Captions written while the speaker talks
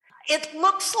It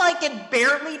looks like it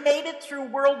barely made it through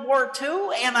World War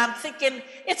II, and I'm thinking,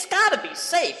 it's got to be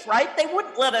safe, right? They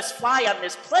wouldn't let us fly on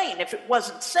this plane if it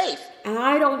wasn't safe. And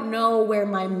I don't know where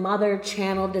my mother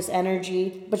channeled this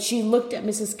energy, but she looked at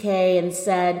Mrs. K and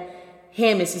said,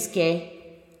 "Hey, Mrs.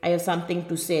 K, I have something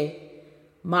to say.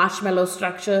 Marshmallow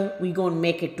structure, we gonna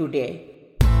make it today."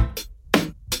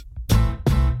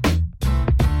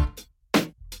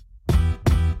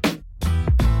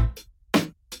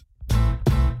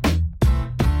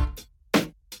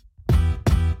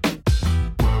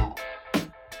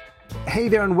 Hey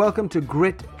there and welcome to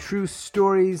Grit, True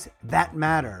Stories That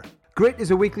Matter. Grit is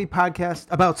a weekly podcast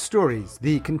about stories,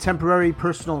 the contemporary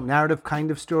personal narrative kind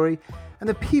of story, and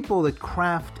the people that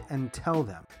craft and tell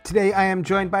them. Today I am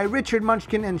joined by Richard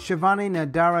Munchkin and Shivani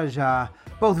Nadaraja,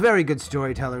 both very good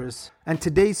storytellers. And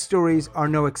today's stories are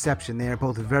no exception. They are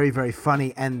both very, very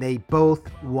funny, and they both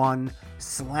won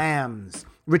slams.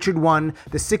 Richard won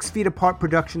the 6 Feet Apart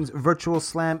Productions Virtual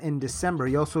Slam in December.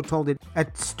 He also told it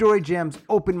at Story Jam's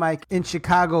open mic in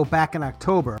Chicago back in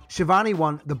October. Shivani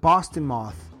won the Boston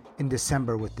Moth in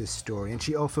December with this story, and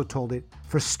she also told it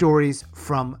for Stories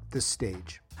from the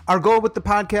Stage. Our goal with the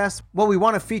podcast, well, we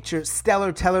want to feature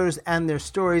stellar tellers and their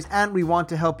stories, and we want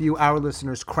to help you, our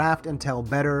listeners, craft and tell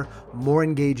better, more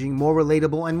engaging, more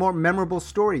relatable, and more memorable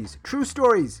stories. True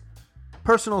stories,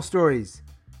 personal stories,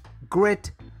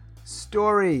 grit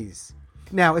stories.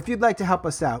 Now, if you'd like to help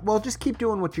us out, well, just keep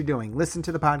doing what you're doing. Listen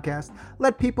to the podcast.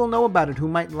 Let people know about it who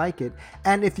might like it.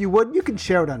 And if you would, you can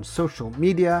share it on social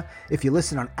media. If you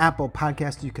listen on Apple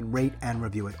Podcasts, you can rate and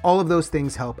review it. All of those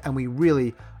things help, and we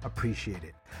really appreciate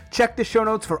it. Check the show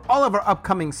notes for all of our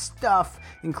upcoming stuff,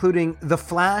 including The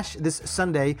Flash this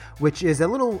Sunday, which is a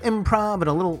little improv and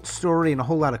a little story and a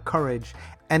whole lot of courage.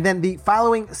 And then the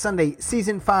following Sunday,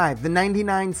 Season 5, the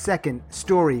 99-second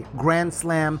story Grand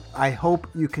Slam. I hope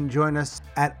you can join us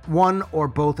at one or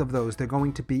both of those. They're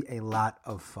going to be a lot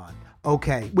of fun.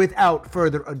 Okay, without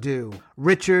further ado,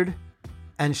 Richard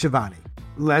and Shivani,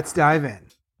 let's dive in.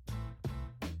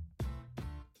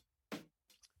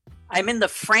 I'm in the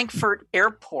Frankfurt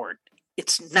airport.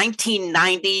 It's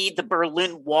 1990. The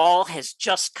Berlin Wall has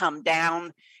just come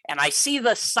down, and I see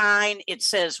the sign. It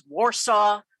says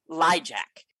Warsaw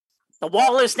Lijack. The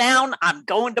wall is down. I'm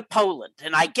going to Poland.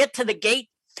 And I get to the gate,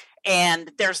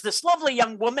 and there's this lovely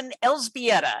young woman,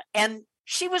 Elżbieta, and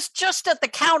she was just at the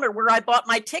counter where I bought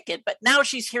my ticket, but now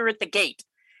she's here at the gate.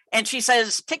 And she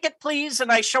says, "Ticket, please." And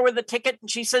I show her the ticket,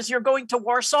 and she says, "You're going to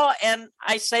Warsaw?" And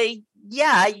I say,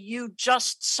 "Yeah, you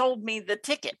just sold me the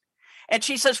ticket." And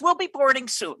she says, "We'll be boarding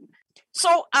soon."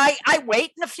 So I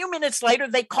wait, and a few minutes later,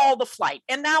 they call the flight.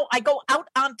 And now I go out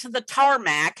onto the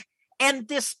tarmac, and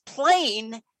this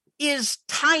plane is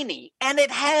tiny, and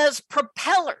it has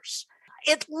propellers.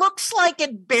 It looks like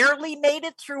it barely made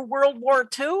it through World War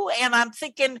II, and I'm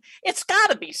thinking, it's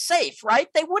got to be safe,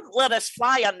 right? They wouldn't let us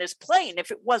fly on this plane if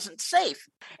it wasn't safe.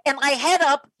 And I head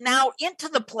up now into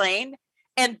the plane,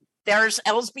 and there's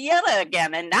Elżbieta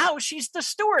again, and now she's the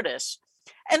stewardess.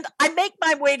 And I make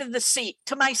my way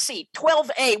to my seat,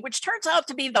 12A, which turns out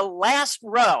to be the last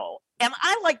row. And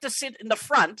I like to sit in the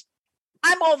front.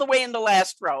 I'm all the way in the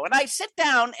last row, and I sit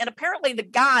down, and apparently the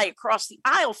guy across the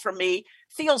aisle from me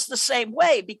feels the same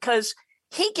way, because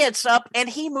he gets up and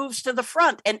he moves to the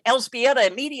front, and Elżbieta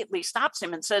immediately stops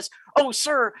him and says, "Oh,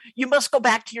 sir, you must go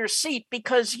back to your seat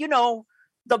because,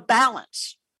 the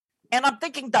balance." And I'm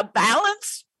thinking, the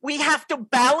balance? We have to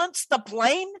balance the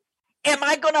plane? Am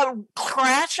I going to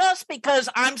crash us because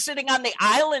I'm sitting on the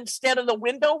aisle instead of the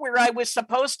window where I was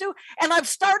supposed to? And I'm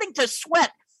starting to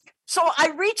sweat. So I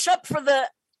reach up for the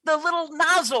little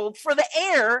nozzle for the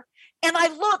air, and I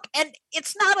look, and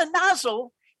it's not a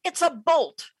nozzle, it's a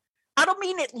bolt. I don't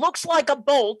mean it looks like a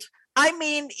bolt. I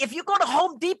mean, if you go to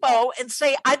Home Depot and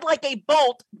say, "I'd like a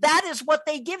bolt," that is what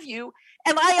they give you.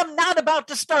 And I am not about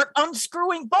to start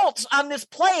unscrewing bolts on this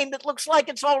plane that looks like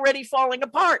it's already falling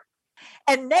apart.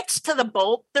 And next to the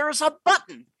bolt, there's a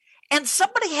button. And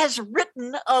somebody has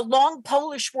written a long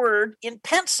Polish word in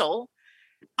pencil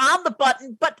on the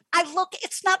button, but I look,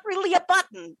 it's not really a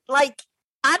button. Like,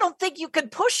 I don't think you can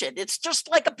push it. It's just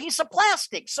like a piece of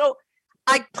plastic. So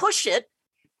I push it,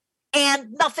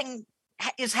 and nothing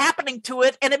is happening to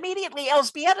it. And immediately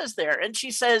Elżbieta's there, and she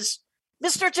says,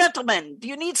 "Mr. Gentleman, do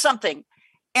you need something?"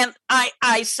 And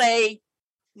I say,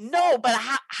 "No, but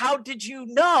how did you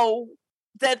know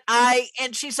that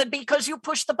and she said, "Because you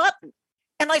pushed the button."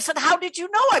 And I said, "How did you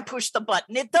know I pushed the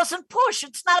button? It doesn't push.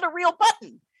 It's not a real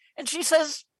button." And she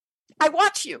says, "I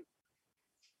watch you."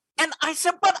 And I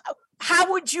said, "But how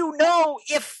would you know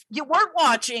if you weren't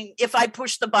watching, if I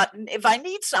push the button, if I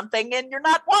need something and you're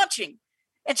not watching?"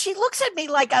 And she looks at me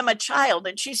like I'm a child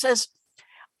and she says,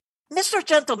 Mr.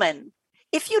 Gentleman,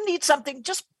 if you need something,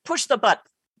 just push the button.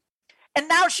 And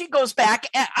now she goes back,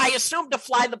 and I assume to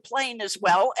fly the plane as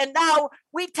well. And now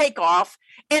we take off,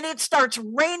 and it starts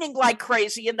raining like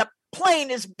crazy, and the plane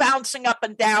is bouncing up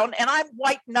and down, and I'm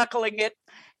white knuckling it.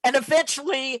 And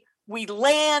eventually we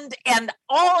land, and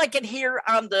all I can hear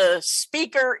on the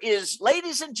speaker is,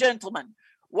 ladies and gentlemen,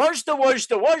 wajda,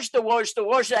 wajda, wajda, wajda,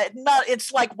 wajda.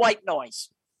 It's like white noise.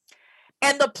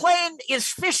 And the plane is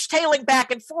fishtailing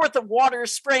back and forth, and water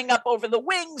is spraying up over the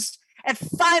wings. And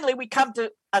finally, we come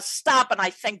to a stop, and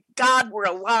I thank God we're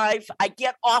alive. I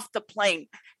get off the plane,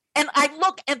 and I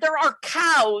look, and there are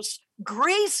cows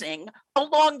grazing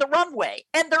along the runway,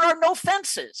 and there are no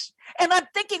fences. And I'm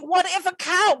thinking, what if a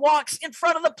cow walks in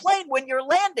front of the plane when you're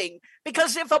landing?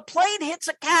 Because if a plane hits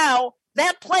a cow,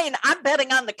 that plane, I'm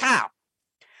betting on the cow.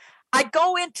 I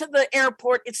go into the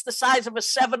airport. It's the size of a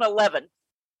 7-Eleven.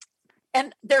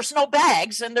 And there's no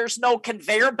bags and there's no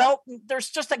conveyor belt. And there's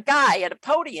just a guy at a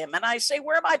podium. And I say,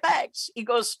 where are my bags? He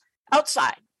goes,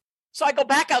 outside. So I go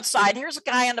back outside. Here's a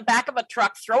guy in the back of a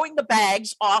truck throwing the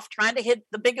bags off, trying to hit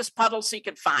the biggest puddles he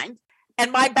could find.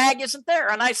 And my bag isn't there.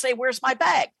 And I say, where's my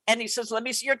bag? And he says, let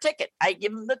me see your ticket. I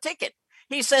give him the ticket.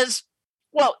 He says,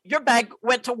 well, your bag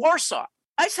went to Warsaw.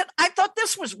 I said, I thought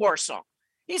this was Warsaw.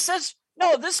 He says,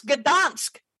 no, this is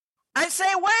Gdansk. I say,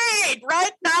 wait,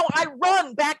 right now I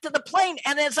run back to the plane.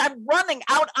 And as I'm running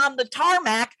out on the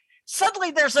tarmac,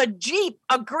 suddenly there's a Jeep,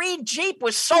 a green Jeep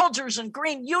with soldiers in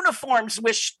green uniforms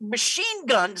with machine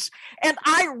guns. And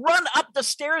I run up the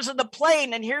stairs of the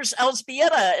plane, and here's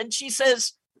Elzbieta. And she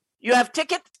says, you have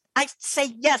ticket? I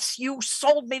say, yes, you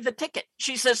sold me the ticket.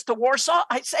 She says, to Warsaw?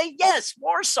 I say, yes,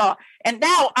 Warsaw. And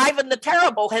now Ivan the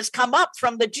Terrible has come up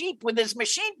from the Jeep with his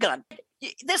machine gun.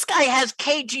 This guy has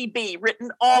KGB written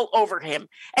all over him.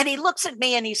 And he looks at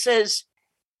me and he says,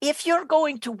 if you're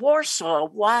going to Warsaw,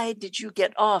 why did you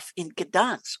get off in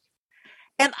Gdansk?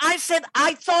 And I said,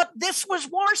 I thought this was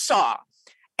Warsaw.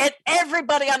 And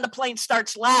everybody on the plane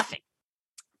starts laughing.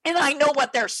 And I know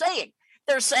what they're saying.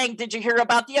 They're saying, did you hear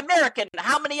about the American?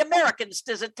 How many Americans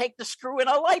does it take to screw in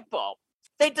a light bulb?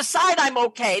 They decide I'm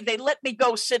okay. They let me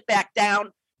go sit back down.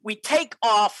 We take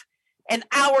off. An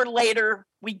hour later,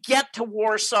 we get to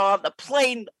Warsaw. The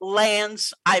plane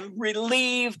lands. I'm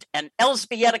relieved. And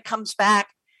Elzbieta comes back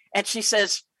and she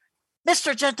says,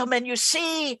 Mr. Gentleman, you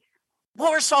see,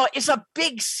 Warsaw is a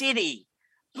big city.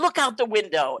 Look out the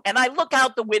window. And I look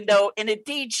out the window, and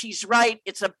indeed, she's right.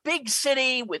 It's a big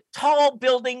city with tall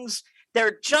buildings.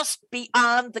 They're just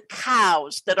beyond the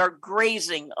cows that are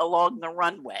grazing along the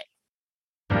runway.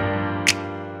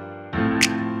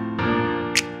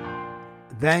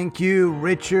 Thank you,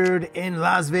 Richard in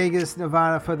Las Vegas,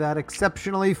 Nevada, for that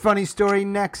exceptionally funny story.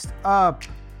 Next up,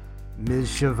 Ms.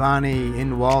 Shivani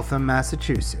in Waltham,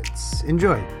 Massachusetts.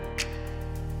 Enjoy.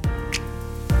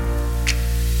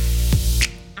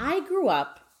 I grew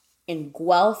up in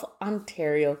Guelph,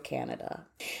 Ontario, Canada.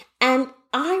 And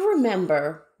I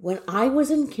remember when I was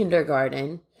in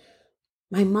kindergarten,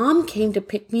 my mom came to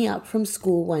pick me up from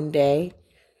school one day,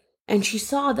 and she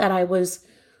saw that I was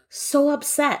so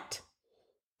upset.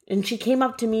 And she came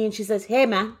up to me and she says, hey,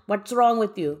 man, what's wrong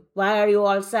with you? Why are you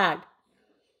all sad?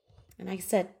 And I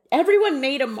said, everyone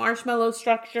made a marshmallow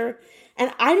structure,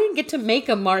 and I didn't get to make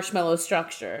a marshmallow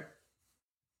structure.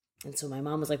 And so my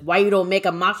mom was like, why you don't make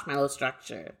a marshmallow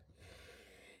structure?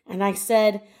 And I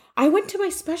said, I went to my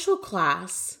special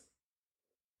class.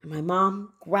 And my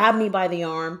mom grabbed me by the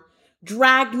arm,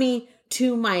 dragged me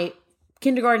to my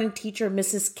kindergarten teacher,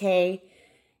 Mrs. K.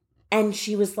 And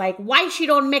she was like, why she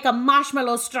don't make a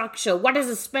marshmallow structure? What is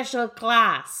a special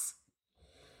class?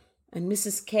 And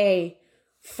Mrs. K,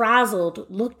 frazzled,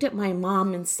 looked at my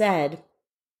mom and said,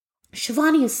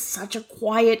 Shivani is such a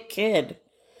quiet kid.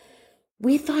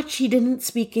 We thought she didn't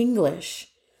speak English.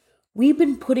 We've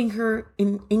been putting her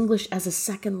in English as a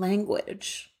second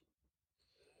language.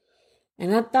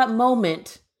 And at that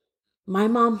moment, my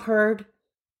mom heard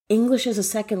English as a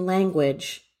second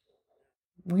language.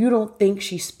 You don't think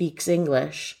she speaks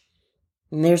English.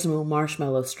 And there's no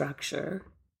marshmallow structure.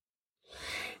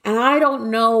 And I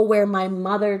don't know where my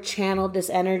mother channeled this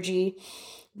energy,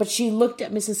 but she looked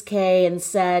at Mrs. K and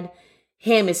said,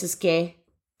 hey, Mrs. K,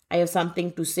 I have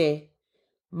something to say.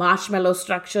 Marshmallow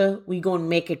structure, we gonna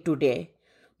make it today.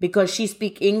 Because she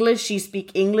speak English, she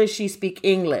speak English, she speak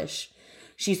English.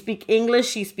 She speak English,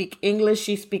 she speak English,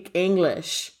 she speak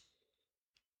English.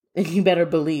 And you better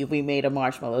believe we made a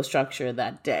marshmallow structure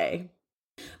that day.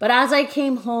 But as I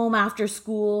came home after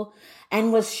school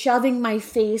and was shoving my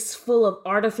face full of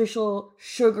artificial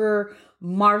sugar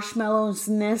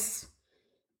marshmallowsness,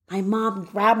 my mom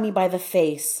grabbed me by the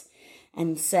face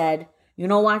and said, "You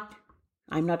know what?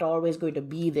 I'm not always going to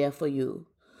be there for you.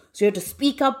 So you have to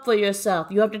speak up for yourself.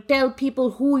 You have to tell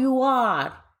people who you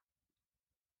are."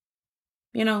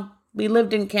 You know, we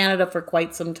lived in Canada for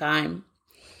quite some time.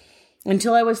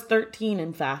 Until I was 13,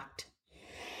 in fact.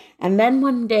 And then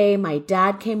one day, my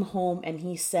dad came home and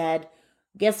he said,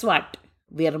 "Guess what?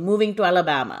 We're moving to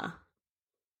Alabama."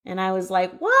 And I was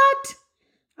like, "What?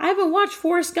 I haven't watched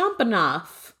Forrest Gump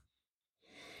enough."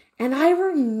 And I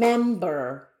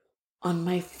remember on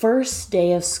my first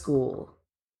day of school,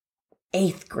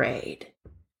 8th grade,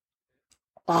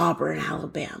 Auburn,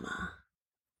 Alabama.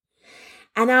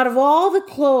 And out of all the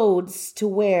clothes to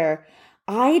wear,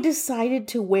 I decided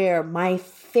to wear my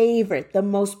favorite, the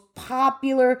most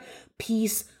popular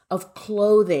piece of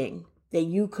clothing that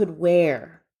you could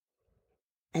wear.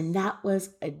 And that was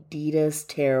Adidas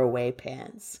tearaway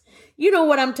pants. You know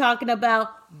what I'm talking about?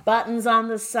 Buttons on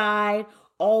the side,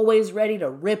 always ready to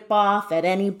rip off at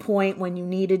any point when you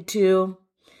needed to.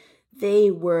 They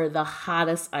were the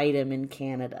hottest item in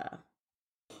Canada.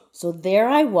 So there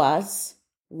I was,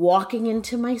 walking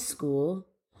into my school,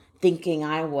 thinking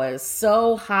I was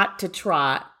so hot to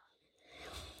trot.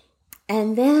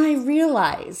 And then I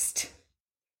realized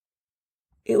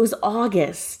it was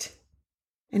August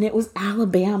and it was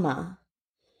Alabama.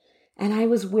 And I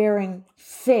was wearing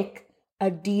thick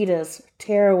Adidas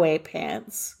tearaway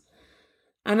pants.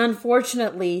 And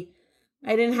unfortunately,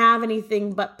 I didn't have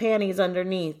anything but panties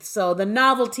underneath. So the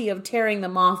novelty of tearing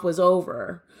them off was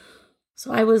over.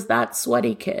 So I was that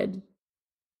sweaty kid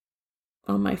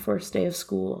on my first day of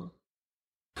school.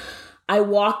 I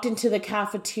walked into the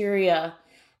cafeteria,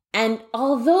 and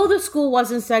although the school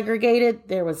wasn't segregated,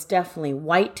 there was definitely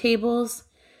white tables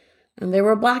and there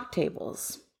were black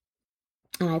tables.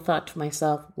 And I thought to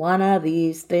myself, one of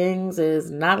these things is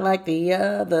not like the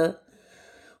other.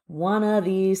 One of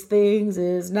these things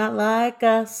is not like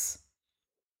us.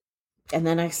 And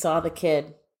then I saw the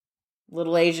kid,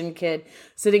 little Asian kid,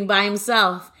 sitting by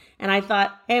himself. And I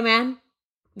thought, hey man,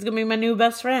 he's going to be my new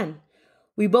best friend.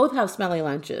 We both have smelly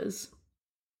lunches.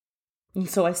 And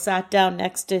so I sat down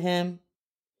next to him.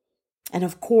 And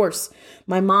of course,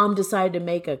 my mom decided to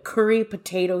make a curry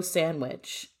potato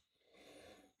sandwich.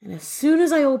 And as soon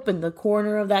as I opened the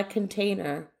corner of that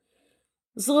container,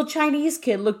 this little Chinese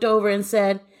kid looked over and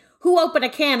said, "Who opened a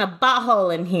can of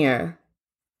butthole in here?"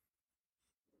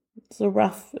 It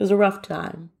was a rough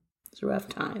time.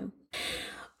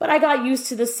 But I got used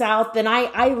to the South, and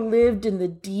I lived in the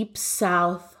deep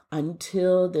South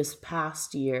until this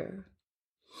past year.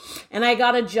 And I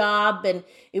got a job, and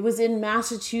it was in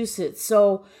Massachusetts.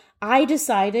 So I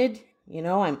decided,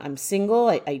 I'm single.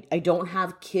 I don't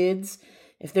have kids.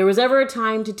 If there was ever a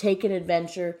time to take an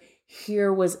adventure,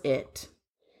 here was it.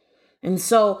 And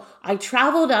so I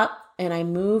traveled up and I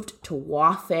moved to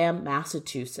Waltham,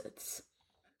 Massachusetts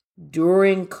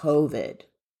during COVID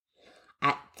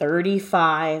at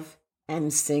 35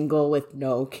 and single with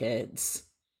no kids.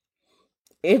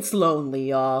 It's lonely,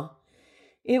 y'all.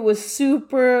 It was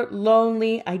super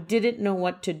lonely. I didn't know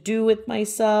what to do with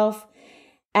myself.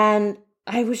 And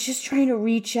I was just trying to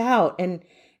reach out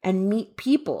and meet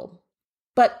people.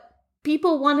 But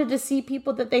people wanted to see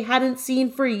people that they hadn't seen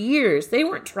for years. They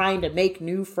weren't trying to make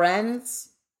new friends.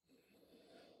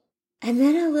 And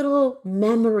then a little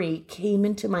memory came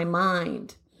into my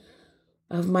mind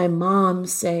of my mom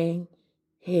saying,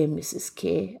 "Hey, Mrs.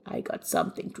 K, I got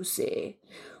something to say.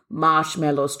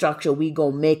 Marshmallow structure, we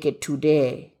gon' make it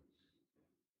today."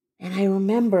 And I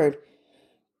remembered,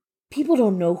 people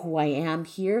don't know who I am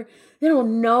here. They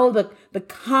don't know the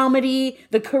comedy,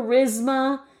 the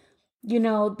charisma,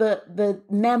 the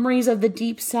memories of the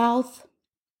Deep South.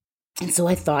 And so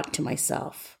I thought to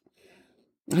myself,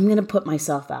 I'm going to put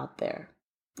myself out there.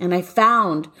 And I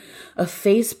found a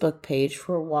Facebook page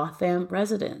for Waltham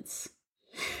residents.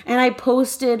 And I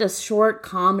posted a short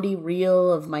comedy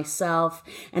reel of myself.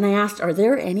 And I asked, are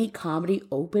there any comedy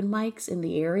open mics in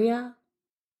the area?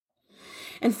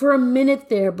 And for a minute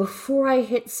there, before I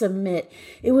hit submit,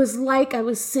 it was like I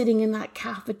was sitting in that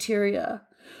cafeteria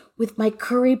with my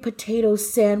curry potato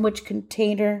sandwich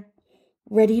container,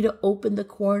 ready to open the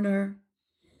corner.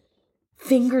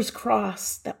 Fingers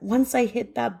crossed that once I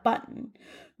hit that button,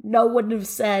 no one would have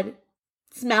said,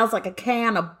 "Smells like a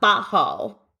can of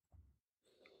butthole."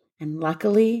 And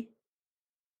luckily,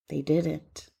 they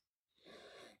didn't.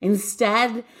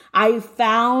 Instead, I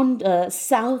found a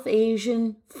South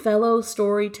Asian fellow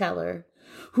storyteller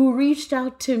who reached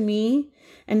out to me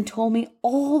and told me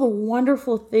all the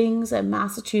wonderful things that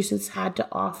Massachusetts had to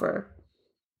offer,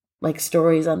 like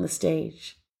stories on the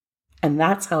stage. And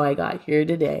that's how I got here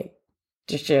today,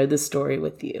 to share this story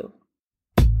with you.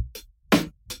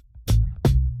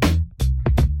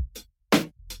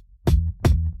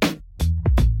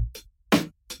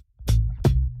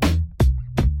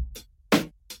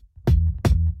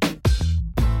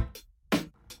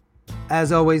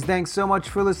 As always, thanks so much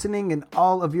for listening and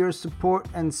all of your support,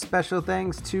 and special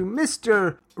thanks to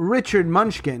Mr. Richard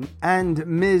Munchkin and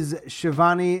Ms.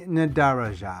 Shivani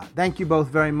Nadaraja. Thank you both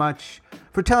very much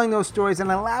for telling those stories and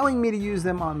allowing me to use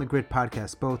them on the Grit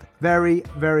podcast. Both very,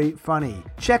 very funny.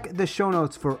 Check the show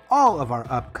notes for all of our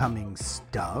upcoming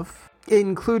stuff,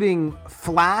 including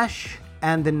Flash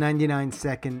and the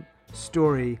 99-second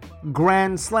story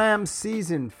Grand Slam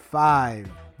Season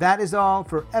 5. That is all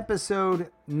for episode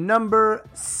number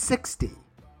 60.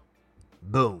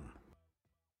 Boom.